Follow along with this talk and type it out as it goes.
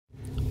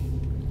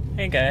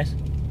Hey guys,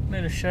 I'm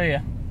going to show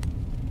you.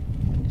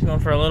 Just going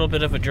for a little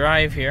bit of a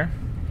drive here.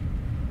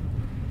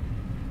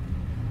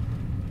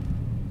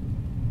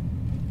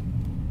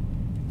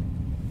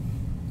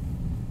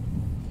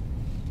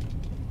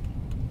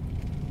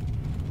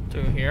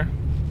 Through here.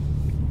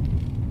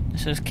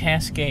 This is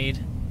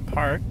Cascade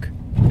Park.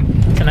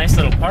 It's a nice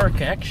little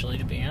park, actually,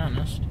 to be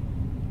honest.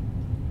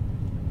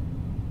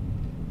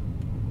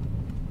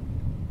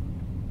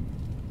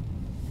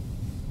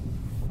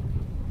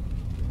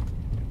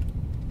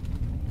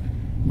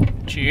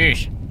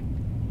 Jeez.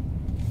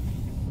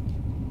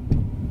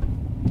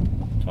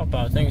 Talk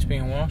about things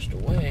being washed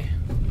away.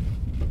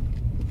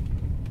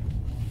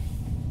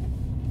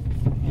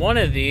 One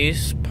of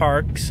these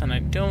parks, and I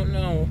don't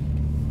know,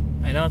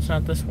 I know it's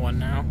not this one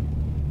now,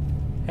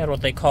 had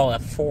what they call a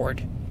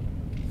ford.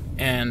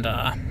 And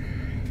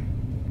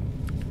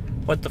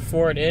what the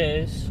ford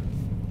is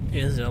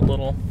a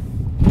little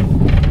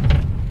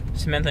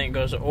cement thing that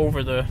goes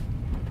over the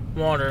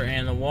water,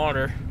 and the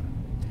water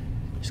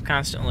is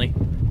constantly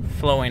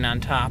flowing on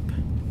top.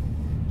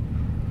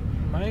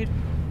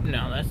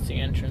 No, that's the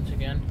entrance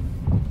again.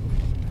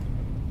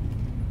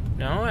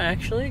 No,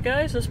 actually,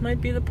 guys, this might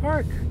be the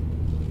park.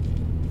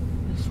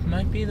 This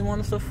might be the one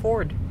with the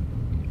ford.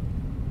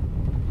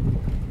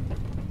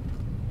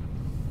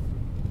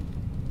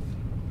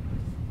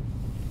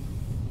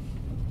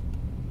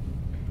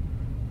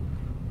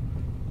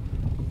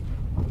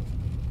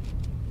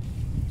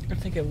 I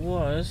think it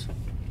was,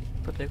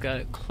 but they've got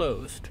it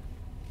closed.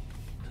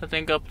 So I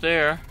think up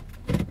there.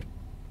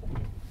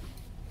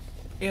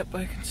 Yep,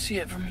 I can see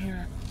it from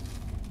here.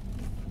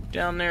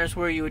 Down there is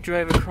where you would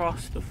drive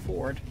across the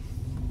ford.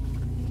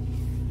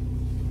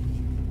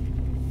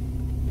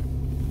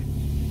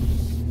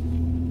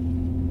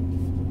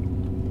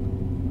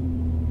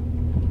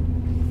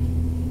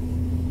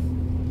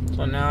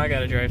 So now I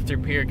gotta drive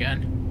through here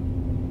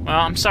again. Well,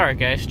 I'm sorry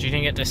guys, you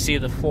didn't get to see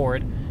the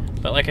ford.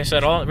 But like I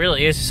said, all it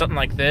really is something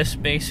like this,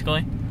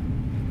 basically.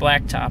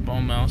 Blacktop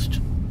almost.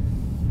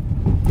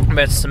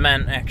 But it's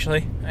cement,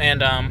 actually.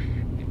 And,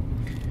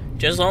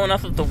 just low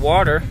enough that the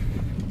water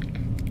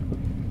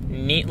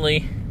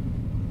neatly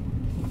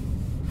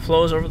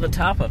flows over the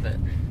top of it.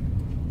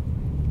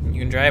 You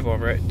can drive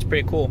over it. It's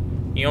pretty cool.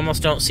 You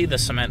almost don't see the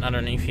cement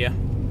underneath you.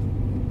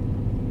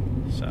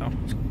 So,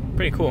 it's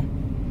pretty cool.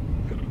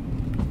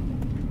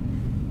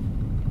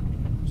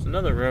 There's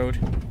another road.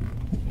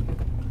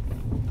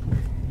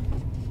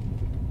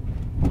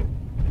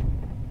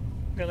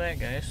 Look at that,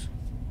 guys.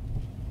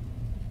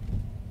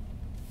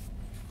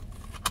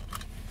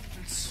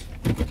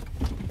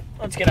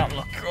 Let's get out and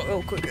look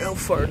real quick how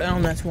far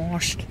down that's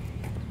washed.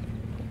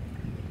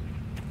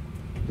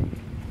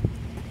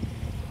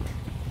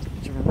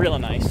 It's really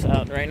nice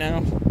out right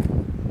now.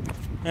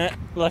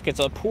 Look, it's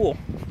a pool.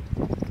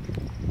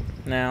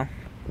 Now.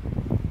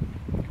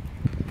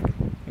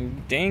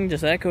 Dang, does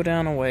that go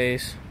down a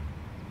ways?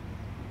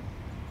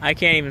 I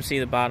can't even see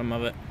the bottom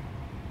of it.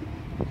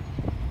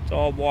 It's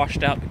all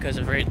washed out because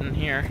of right in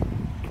here.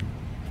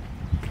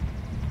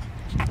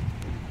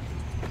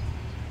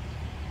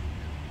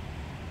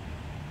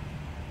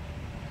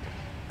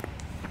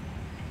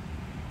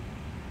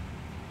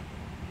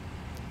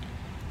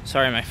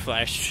 Sorry, my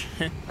flash.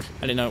 I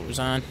didn't know it was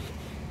on.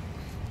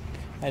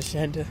 I just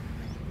had to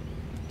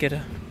get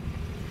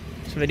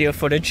some video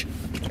footage.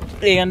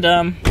 And,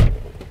 I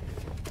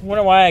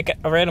wonder why I got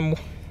a random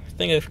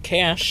thing of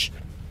cash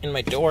in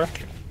my door.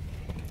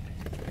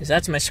 Because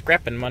that's my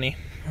scrapping money.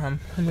 I'm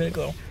gonna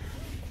go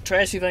try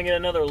to see if I can get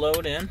another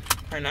load in,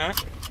 or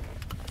not.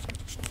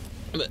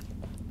 But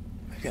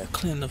I gotta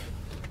clean the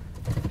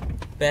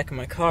back of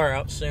my car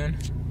out soon.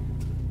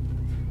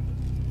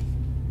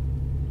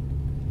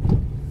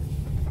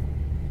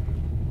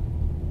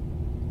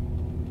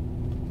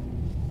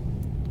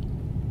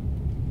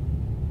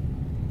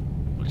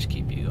 Just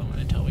keep you going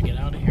until we get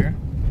out of here.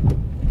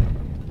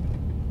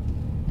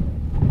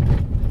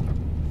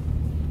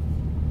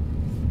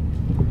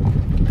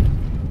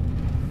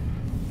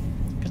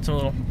 Got some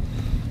little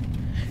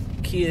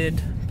kid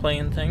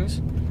playing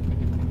things.